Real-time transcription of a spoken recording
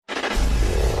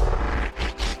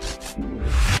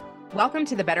Welcome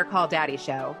to the Better Call Daddy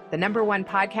Show, the #1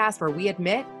 podcast where we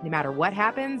admit no matter what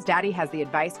happens, Daddy has the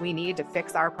advice we need to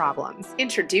fix our problems.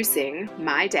 Introducing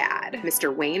my dad,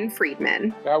 Mr. Wayne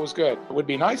Friedman. That was good. It would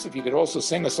be nice if you could also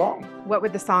sing a song. What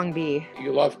would the song be?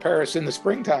 You love Paris in the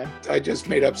springtime. I just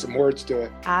made up some words to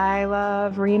it. I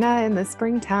love Rena in the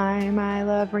springtime. I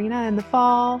love Rena in the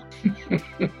fall.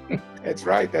 That's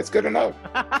right. That's good enough.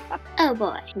 Oh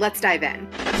boy. Let's dive in.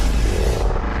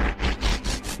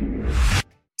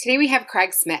 Today we have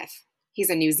Craig Smith. He's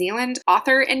a New Zealand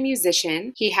author and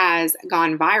musician. He has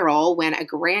gone viral when a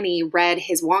granny read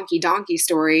his wonky donkey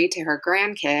story to her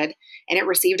grandkid, and it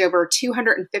received over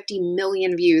 250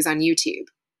 million views on YouTube.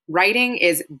 Writing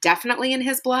is definitely in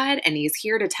his blood, and he's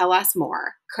here to tell us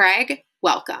more. Craig,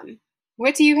 welcome.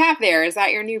 What do you have there? Is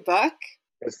that your new book?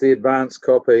 It's the advanced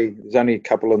copy. There's only a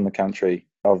couple in the country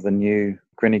of the new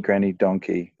Granny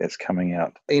Donkey that's coming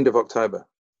out end of October,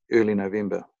 early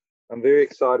November. I'm very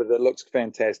excited. It looks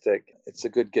fantastic. It's a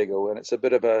good giggle, and it's a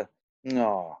bit of a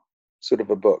sort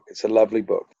of a book. It's a lovely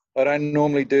book. I don't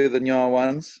normally do the nya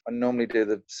ones. I normally do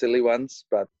the silly ones,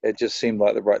 but it just seemed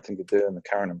like the right thing to do in the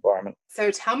current environment.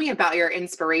 So tell me about your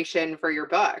inspiration for your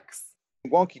books.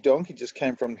 Wonky donkey just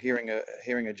came from hearing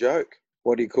a joke.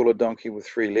 What do you call a donkey with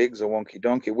 3 legs? A wonky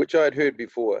donkey, which I had heard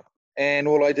before. And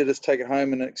all I did is take it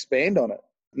home and expand on it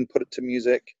and put it to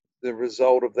music. The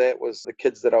result of that was the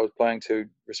kids that I was playing to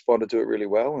responded to it really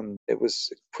well, and it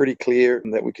was pretty clear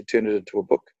that we could turn it into a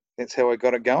book. That's how I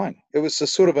got it going. It was a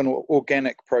sort of an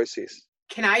organic process.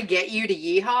 Can I get you to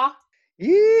yeehaw?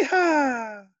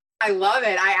 Yeehaw! I love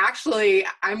it.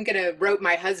 I'm going to rope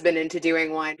my husband into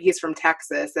doing one. He's from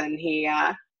Texas, and he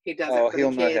does it for the kids. Oh, he'll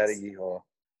know how to yeehaw.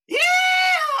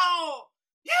 Yeehaw!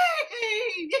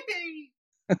 Yay!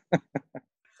 Yay!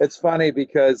 It's funny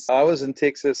because I was in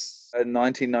Texas in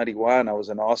 1991. I was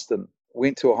in Austin.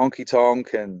 Went to a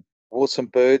honky-tonk and bought some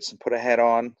boots and put a hat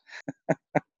on.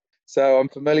 So I'm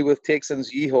familiar with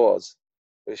Texans' yeehaws,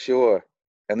 for sure,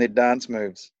 and their dance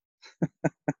moves.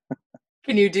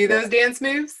 Can you do those dance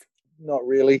moves? Not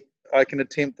really. I can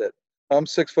attempt it. I'm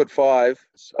 6'5",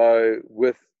 so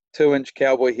with 2-inch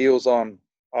cowboy heels on,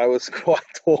 I was quite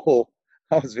tall.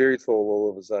 I was very tall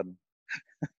all of a sudden.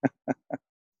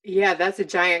 Yeah, that's a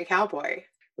giant cowboy. It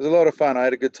was a lot of fun. I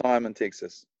had a good time in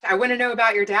Texas. I want to know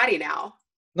about your daddy now.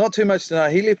 Not too much to know.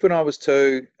 He left when I was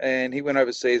 2, and he went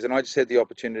overseas, and I just had the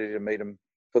opportunity to meet him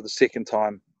for the second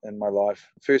time in my life.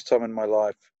 First time in my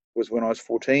life was when I was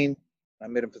 14. I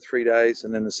met him for 3 days,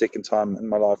 and then the second time in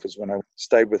my life was when I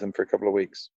stayed with him for a couple of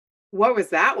weeks. What was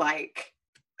that like?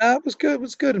 It was good. It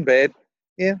was good and bad.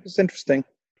 Yeah, it was interesting.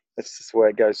 That's just the way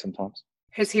it goes sometimes.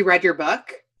 Has he read your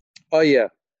book? Oh, yeah.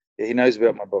 Yeah, he knows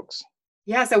about my books.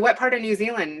 Yeah, so what part of New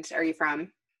Zealand are you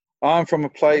from? I'm from a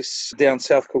place down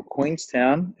south called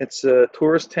Queenstown. It's a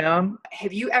tourist town.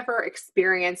 Have you ever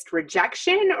experienced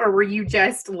rejection, or were you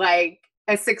just like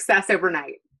a success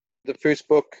overnight? The first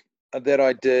book that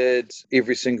I did,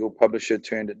 every single publisher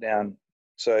turned it down.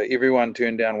 So everyone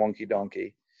turned down Wonky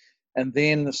Donkey. And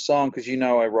then the song, because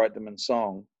I write them in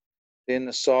song, then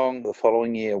the song the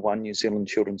following year won New Zealand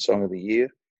Children's Song of the Year.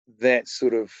 That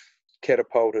sort of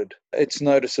catapulted its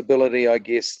noticeability, I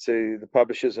guess, to the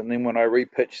publishers. And then when I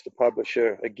repitched the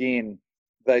publisher again,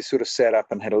 they sort of sat up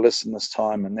and had a listen this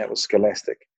time, and that was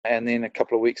Scholastic. And then a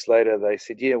couple of weeks later, they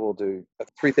said, yeah, we'll do a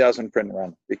 3,000 print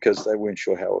run, because they weren't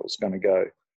sure how it was going to go.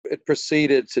 It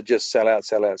proceeded to just sell out.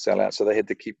 So they had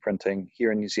to keep printing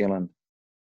here in New Zealand.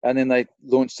 And then they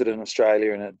launched it in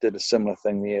Australia, and it did a similar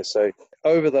thing there. So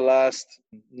over the last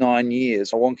 9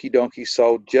 years, Wonky Donkey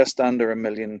sold just under 1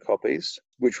 million copies,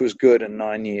 which was good in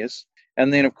 9 years.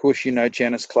 And then, of course,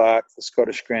 Janice Clark, the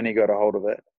Scottish granny, got a hold of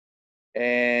it.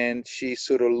 And she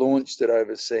sort of launched it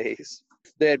overseas.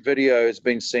 That video has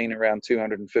been seen around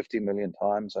 250 million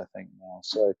times, I think, now.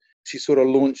 So she sort of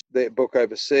launched that book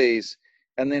overseas.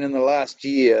 And then in the last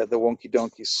year, the Wonky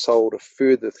Donkey sold a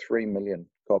further 3 million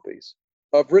copies.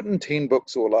 I've written 10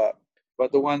 books all up,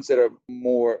 but the ones that are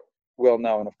more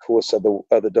well-known, of course, are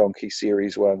the Donkey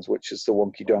series ones, which is the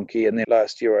Wonky Donkey. And then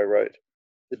last year I wrote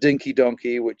the Dinky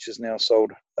Donkey, which has now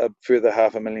sold a further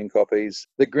 500,000 copies.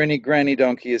 The Granny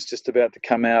Donkey is just about to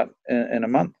come out in a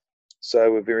month. So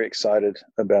we're very excited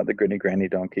about the Granny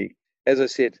Donkey. As I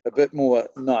said, a bit more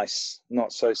nice,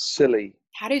 not so silly.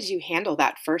 How did you handle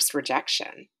that first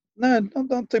rejection? No,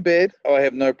 not too bad. I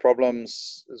have no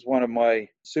problems. It's one of my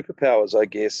superpowers, I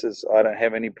guess, is I don't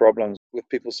have any problems with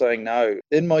people saying no.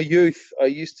 In my youth, I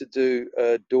used to do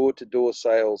door-to-door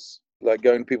sales, like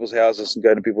going to people's houses and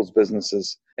going to people's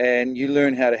businesses. And you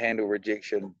learn how to handle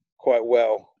rejection quite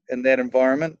well in that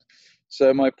environment.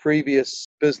 So my previous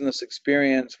business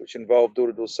experience, which involved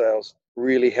door-to-door sales,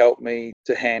 really helped me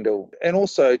to handle, and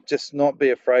also just not be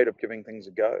afraid of giving things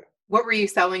a go. What were you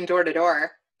selling door to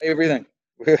door? Everything.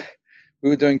 We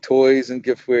were doing toys and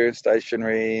giftware and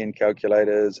stationery and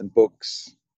calculators and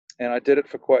books. And I did it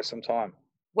for quite some time.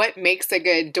 What makes a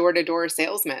good door to door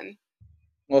salesman?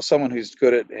 Well, someone who's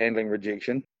good at handling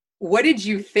rejection. What did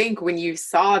you think when you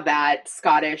saw that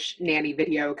Scottish nanny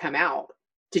video come out?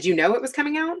 Did you know it was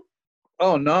coming out?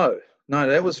 Oh, no,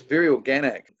 that was very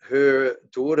organic. Her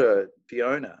daughter,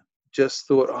 Fiona, just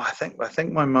thought, oh, I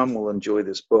think my mum will enjoy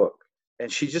this book.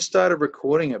 And she just started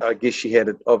recording it. I guess she had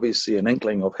obviously an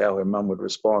inkling of how her mum would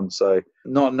respond. So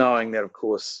not knowing that, of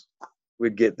course,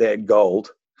 we'd get that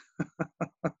gold.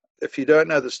 If you don't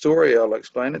know the story, I'll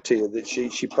explain it to you. That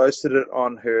she posted it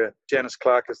on her, Janice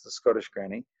Clark is the Scottish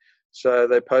granny. So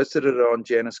they posted it on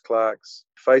Janice Clark's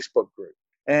Facebook group.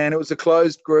 And it was a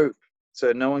closed group,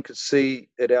 so no one could see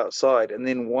it outside. And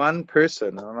then one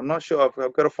person, and I'm not sure,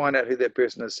 I've got to find out who that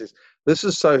person is, says, this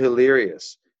is so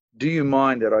hilarious. Do you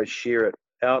mind that I share it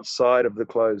outside of the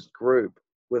closed group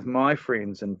with my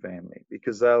friends and family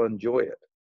because they'll enjoy it?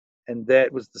 And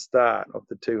that was the start of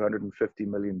the 250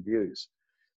 million views.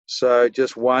 So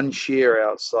just one share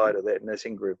outside of that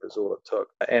knitting group is all it took.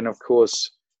 And of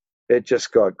course, it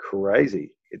just got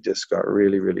crazy. It just got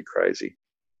really, really crazy.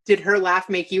 Did her laugh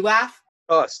make you laugh?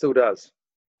 Oh, it still does.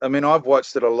 I mean, I've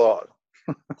watched it a lot.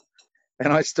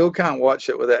 And I still can't watch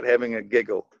it without having a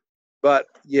giggle. But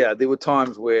yeah, there were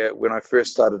times where when I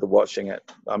first started watching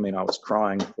it, I mean, I was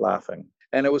crying, laughing.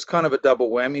 And it was kind of a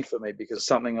double whammy for me because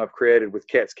something I've created with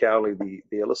Katz Cowley,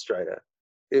 the illustrator,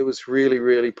 it was really,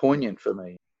 really poignant for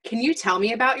me. Can you tell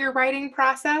me about your writing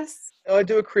process? I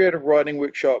do a creative writing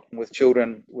workshop with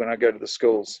children when I go to the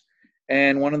schools.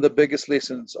 And one of the biggest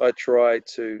lessons I try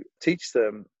to teach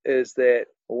them is that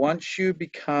once you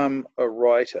become a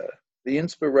writer, the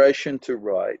inspiration to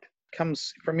write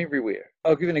comes from everywhere.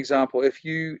 I'll give you an example. If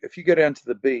you go down to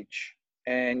the beach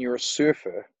and you're a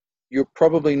surfer, you're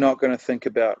probably not going to think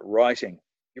about writing.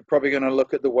 You're probably going to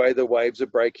look at the way the waves are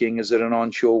breaking. Is it an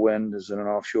onshore wind? Is it an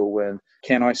offshore wind?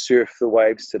 Can I surf the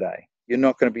waves today? You're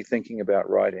not going to be thinking about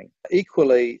writing.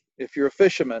 Equally, if you're a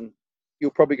fisherman,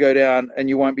 you'll probably go down and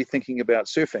you won't be thinking about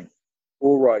surfing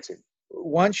or writing.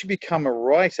 Once you become a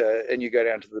writer and you go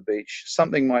down to the beach,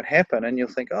 something might happen and you'll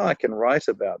think, oh, I can write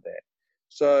about that.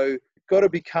 So you've got to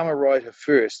become a writer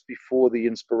first before the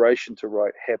inspiration to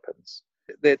write happens.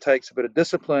 That takes a bit of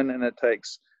discipline and it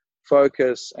takes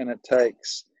focus and it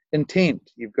takes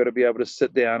intent. You've got to be able to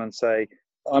sit down and say,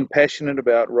 I'm passionate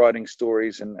about writing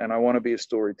stories and I want to be a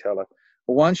storyteller.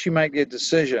 Once you make that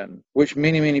decision, which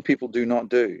many, many people do not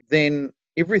do, then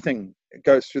everything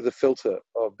goes through the filter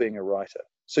of being a writer.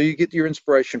 So you get your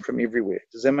inspiration from everywhere.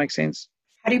 Does that make sense?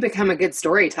 How do you become a good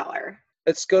storyteller?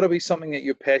 It's got to be something that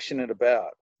you're passionate about.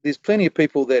 There's plenty of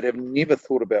people that have never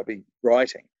thought about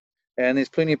writing. And there's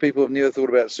plenty of people who have never thought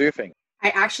about surfing. I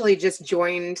actually just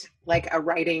joined like a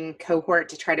writing cohort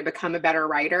to try to become a better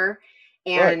writer.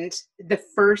 And the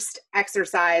first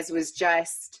exercise was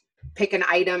just pick an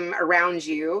item around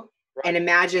you and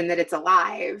imagine that it's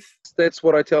alive. That's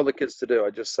what I tell the kids to do. I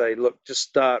just say, look, just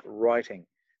start writing.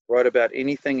 Write about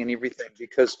anything and everything.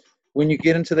 Because when you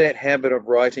get into that habit of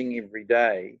writing every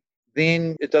day,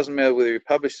 then it doesn't matter whether you're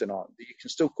published or not. You can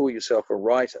still call yourself a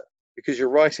writer because you're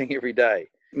writing every day.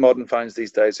 Modern phones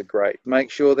these days are great. Make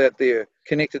sure that they're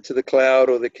connected to the cloud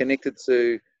or they're connected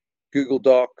to Google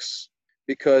Docs.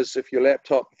 Because if you've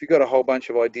got a whole bunch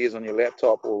of ideas on your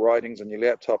laptop or writings on your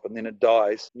laptop and then it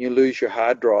dies and you lose your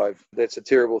hard drive, that's a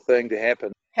terrible thing to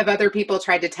happen. Have other people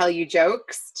tried to tell you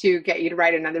jokes to get you to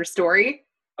write another story?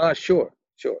 Sure.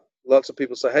 Lots of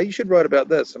people say, hey, you should write about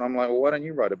this. And I'm like, well, why don't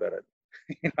you write about it?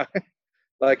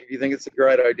 Like, if you think it's a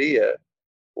great idea,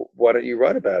 why don't you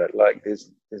write about it? Like, there's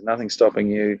nothing stopping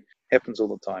you. It happens all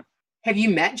the time. Have you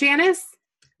met Janice?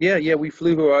 Yeah. We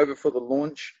flew her over for the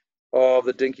launch of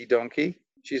the Dinky Donkey.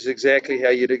 She's exactly how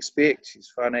you'd expect.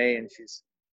 She's funny and she's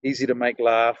easy to make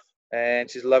laugh. And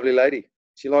she's a lovely lady.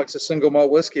 She likes a single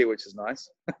malt whiskey, which is nice.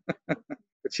 But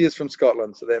she is from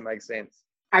Scotland, so that makes sense.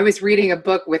 I was reading a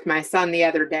book with my son the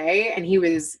other day, and he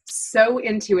was so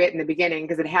into it in the beginning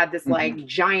because it had this like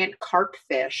giant carp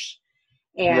fish,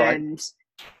 and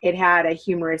it had a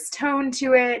humorous tone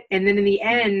to it. And then in the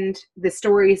end, the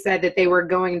story said that they were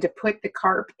going to put the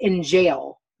carp in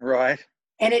jail. Right.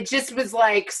 And it just was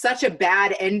like such a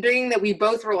bad ending that we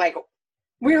both were like,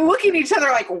 we were looking at each other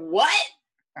like, what?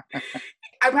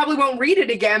 I probably won't read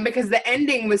it again because the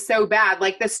ending was so bad.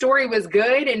 Like, the story was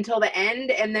good until the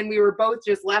end, and then we were both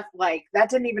just left like, that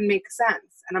didn't even make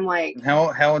sense. And I'm like,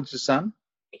 how old's your son?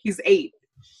 He's 8.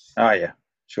 Oh, yeah,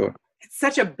 sure.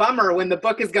 such a bummer when the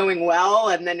book is going well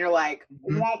and then you're like,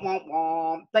 Mhm. womp, womp,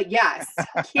 womp. But yes,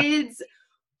 kids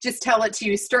just tell it to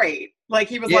you straight. Like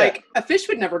he was Yeah. like, a fish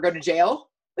would never go to jail.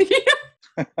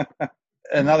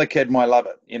 Another kid might love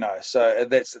it, so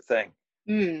that's the thing.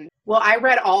 Well, I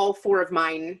read all 4 of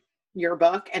mine, your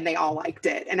book, and they all liked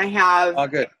it. And I have Oh,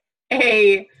 good.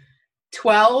 a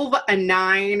 12, a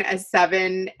 9, a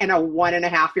 7, and a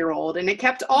 1.5-year-old. And it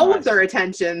kept all of Nice. their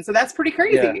attention. So that's pretty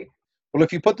crazy. Yeah. Well,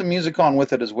 if you put the music on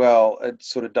with it as well, it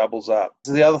sort of doubles up.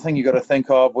 So the other thing you got to think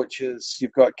of, which is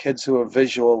you've got kids who are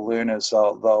visual learners.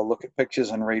 They'll look at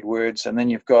pictures and read words. And then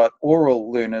you've got oral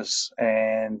learners,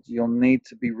 and you'll need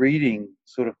to be reading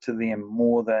sort of to them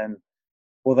more than,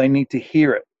 well, they need to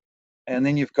hear it. And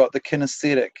then you've got the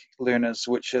kinesthetic learners,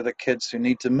 which are the kids who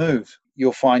need to move.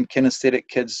 You'll find kinesthetic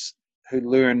kids who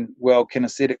learn well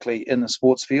kinesthetically in the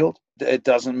sports field. It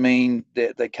doesn't mean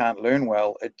that they can't learn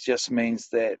well. It just means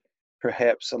that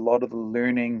perhaps a lot of the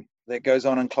learning that goes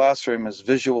on in classroom is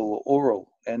visual or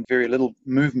oral and very little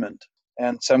movement.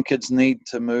 And some kids need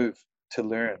to move to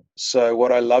learn. So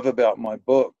what I love about my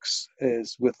books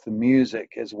is with the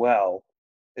music as well,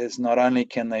 is not only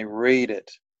can they read it,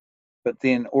 but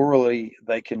then orally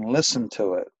they can listen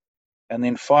to it. And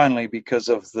then finally, because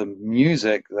of the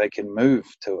music, they can move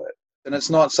to it. And it's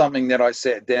not something that I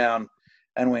sat down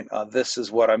and went, oh, this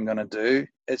is what I'm going to do.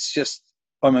 It's just,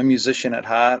 I'm a musician at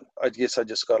heart. I guess I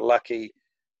just got lucky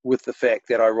with the fact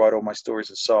that I write all my stories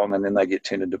as song and then they get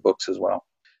turned into books as well.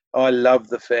 I love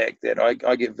the fact that I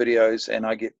get videos and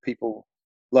I get people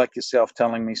like yourself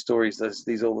telling me stories,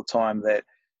 these all the time, that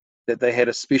they had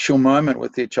a special moment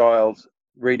with their child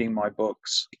reading my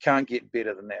books. You can't get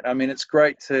better than that. I mean, it's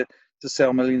great to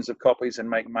sell millions of copies and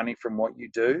make money from what you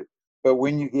do. But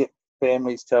when you get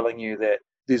families telling you that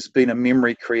there's been a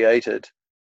memory created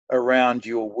around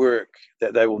your work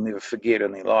that they will never forget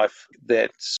in their life,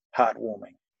 that's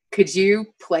heartwarming. Could you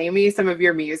play me some of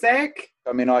your music?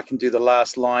 I mean, I can do the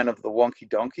last line of the Wonky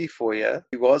Donkey for you.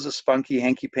 He was a spunky,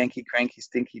 hanky, panky, cranky,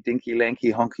 stinky, dinky,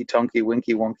 lanky, honky, tonky,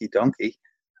 winky, wonky, donkey.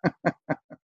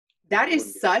 That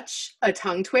is such a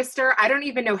tongue twister. I don't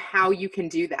even know how you can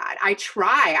do that. I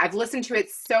try. I've listened to it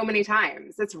so many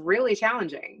times. It's really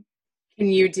challenging. Can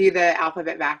you do the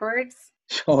alphabet backwards?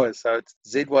 Sure. So it's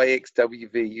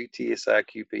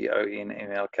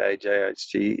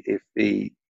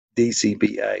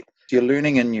ZYXWVUTSRQPONMLKJHGFEDCBA. You're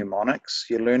learning in mnemonics.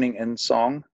 You're learning in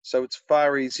song. So it's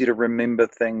far easier to remember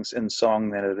things in song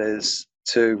than it is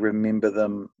to remember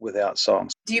them without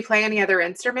songs. Do you play any other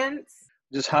instruments?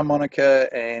 Just harmonica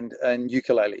and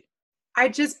ukulele. I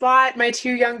just bought my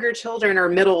 2 younger children, or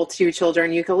middle 2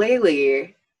 children,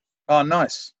 ukulele. Oh,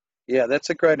 nice. Yeah, that's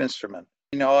a great instrument.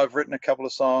 I've written a couple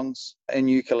of songs in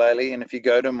ukulele, and if you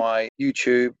go to my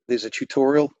YouTube, there's a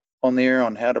tutorial on there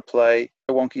on how to play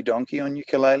a Wonky Donkey on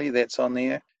ukulele. That's on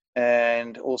there.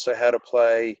 And also how to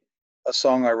play a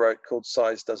song I wrote called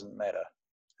Size Doesn't Matter.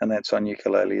 And that's on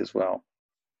ukulele as well.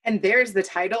 And there's the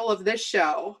title of this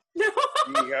show. There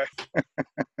you go.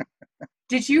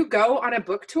 Did you go on a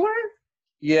book tour?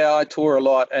 Yeah, I tour a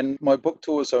lot, and my book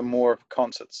tours are more of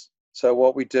concerts. So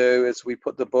what we do is we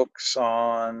put the books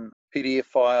on PDF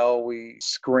file, we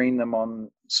screen them on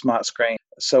smart screen.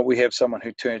 So we have someone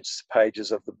who turns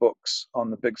pages of the books on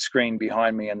the big screen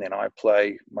behind me, and then I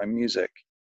play my music.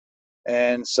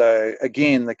 And so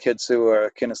again, the kids who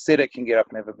are kinesthetic can get up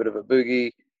and have a bit of a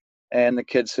boogie, and the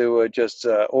kids who are just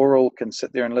oral can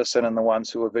sit there and listen, and the ones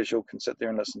who are visual can sit there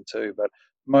and listen too. But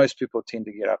most people tend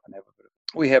to get up and have a bit of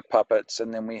it. We have puppets,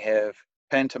 and then we have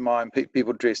pantomime,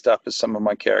 people dressed up as some of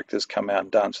my characters come out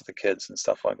and dance with the kids and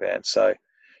stuff like that. So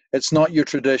it's not your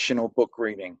traditional book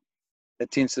reading.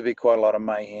 It tends to be quite a lot of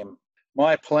mayhem.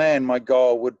 My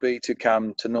goal would be to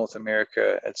come to North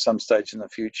America at some stage in the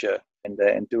future and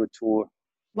do a tour.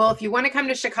 Well, if you want to come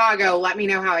to Chicago, let me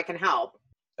know how I can help.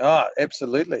 Ah,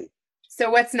 absolutely. So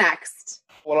what's next?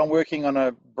 Well, I'm working on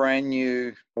a brand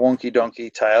new Wonky Donkey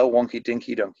tale, Wonky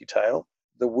Dinky Donkey tale.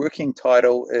 The working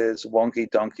title is Wonky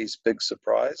Donkey's Big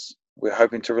Surprise. We're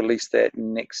hoping to release that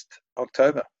next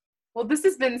October. Well, this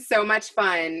has been so much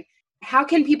fun. How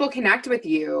can people connect with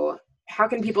you? How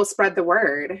can people spread the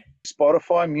word?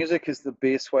 Spotify music is the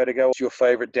best way to go. It's your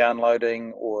favorite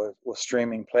downloading or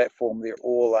streaming platform. They're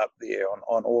all up there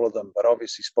on all of them. But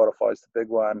obviously Spotify is the big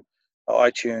one.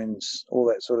 iTunes, all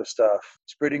that sort of stuff.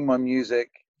 Spreading my music,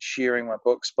 sharing my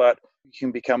books. But you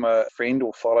can become a friend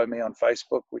or follow me on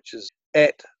Facebook, which is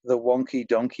at the Wonky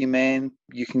Donkey Man.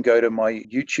 You can go to my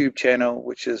YouTube channel,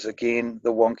 which is again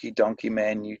the Wonky Donkey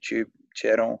Man YouTube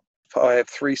channel. I have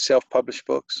 3 self-published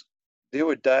books. There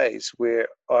were days where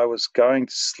I was going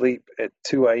to sleep at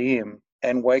 2 a.m.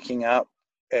 and waking up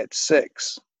at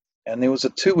 6 And there was a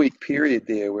 2-week period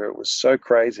there where it was so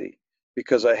crazy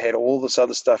because I had all this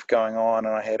other stuff going on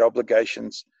and I had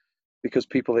obligations because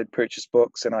people had purchased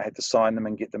books and I had to sign them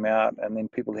and get them out. And then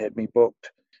people had me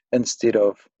booked. Instead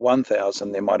of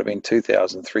 1,000, there might have been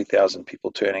 2,000, 3,000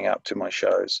 people turning up to my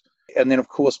shows. And then, of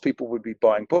course, people would be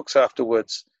buying books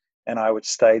afterwards and I would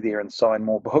stay there and sign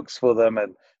more books for them.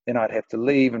 And then I'd have to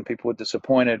leave and people were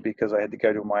disappointed because I had to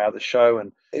go to my other show.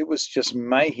 And it was just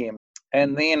mayhem.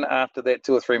 And then after that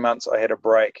 2 or 3 months, I had a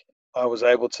break. I was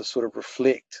able to sort of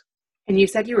reflect. And you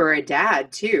said you were a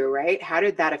dad too, right? How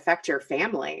did that affect your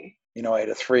family? You know, I had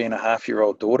a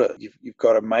 3.5-year-old daughter. You've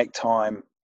got to make time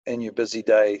in your busy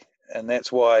day. And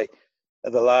that's why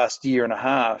the last year and a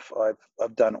half,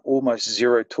 I've done almost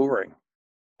zero touring.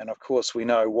 And of course, we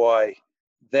know why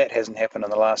that hasn't happened in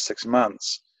the last 6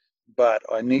 months. But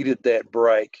I needed that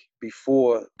break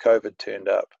before COVID turned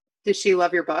up. Did she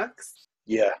love your books?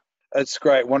 Yeah, it's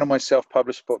great. One of my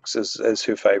self-published books is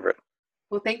her favorite.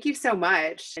 Well, thank you so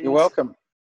much. You're welcome.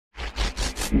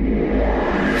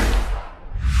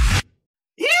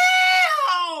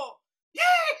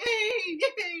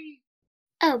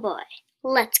 Oh boy,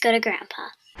 let's go to Grandpa.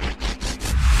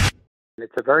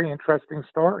 It's a very interesting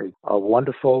story, a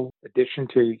wonderful addition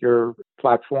to your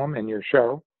platform and your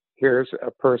show. Here's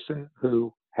a person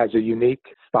who has a unique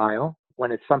style.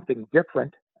 When it's something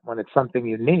different, when it's something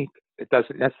unique, it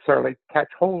doesn't necessarily catch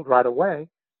hold right away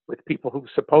with people who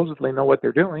supposedly know what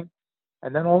they're doing.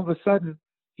 And then all of a sudden,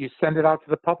 you send it out to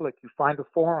the public. You find a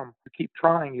forum. You keep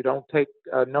trying. You don't take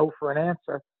a no for an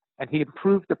answer. And he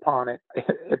improved upon it.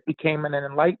 It became an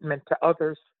enlightenment to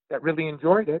others that really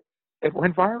enjoyed it. It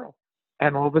went viral.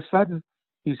 And all of a sudden,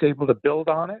 he's able to build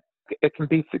on it. It can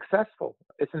be successful.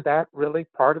 Isn't that really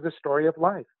part of the story of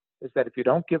life? Is that if you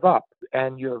don't give up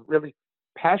and you're really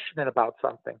passionate about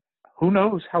something, who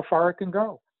knows how far it can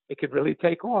go? It could really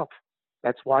take off.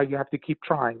 That's why you have to keep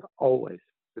trying always.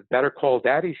 The Better Call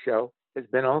Daddy show has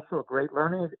been also a great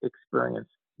learning experience.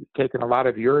 You've taken a lot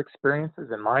of your experiences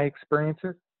and my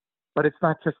experiences, but it's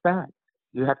not just that.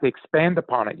 You have to expand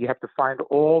upon it. You have to find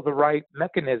all the right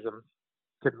mechanisms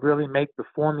to really make the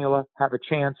formula have a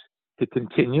chance to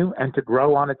continue and to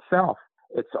grow on itself.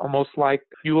 It's almost like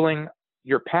fueling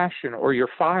your passion or your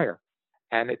fire.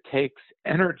 And it takes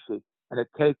energy and it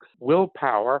takes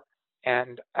willpower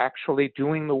and actually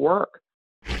doing the work.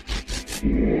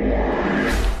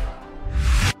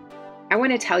 I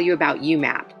want to tell you about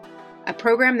UMAP, a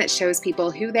program that shows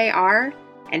people who they are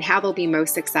and how they'll be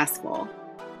most successful.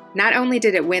 Not only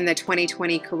did it win the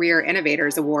 2020 Career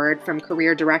Innovators Award from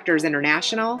Career Directors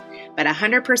International, but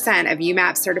 100% of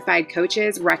UMAP certified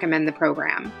coaches recommend the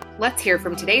program. Let's hear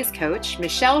from today's coach,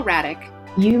 Michelle Raddick.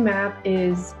 UMAP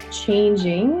is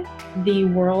changing the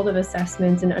world of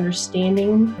assessments and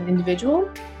understanding an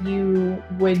individual. You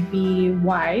would be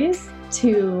wise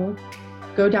to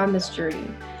go down this journey,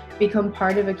 become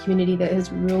part of a community that has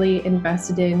really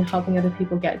invested in helping other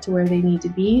people get to where they need to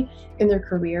be in their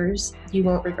careers. You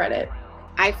won't regret it.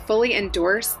 I fully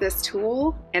endorse this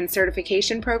tool and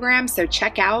certification program, so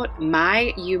check out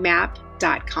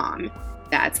myumap.com.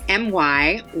 That's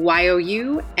myyoumap.com.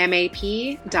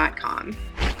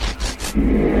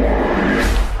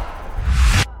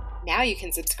 Now you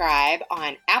can subscribe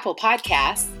on Apple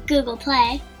Podcasts, Google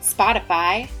Play,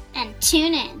 Spotify, and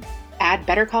tune in. Add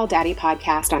Better Call Daddy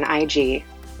podcast on IG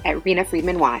at Rena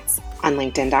Friedman Watts on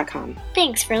LinkedIn.com.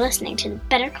 Thanks for listening to the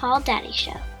Better Call Daddy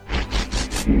Show.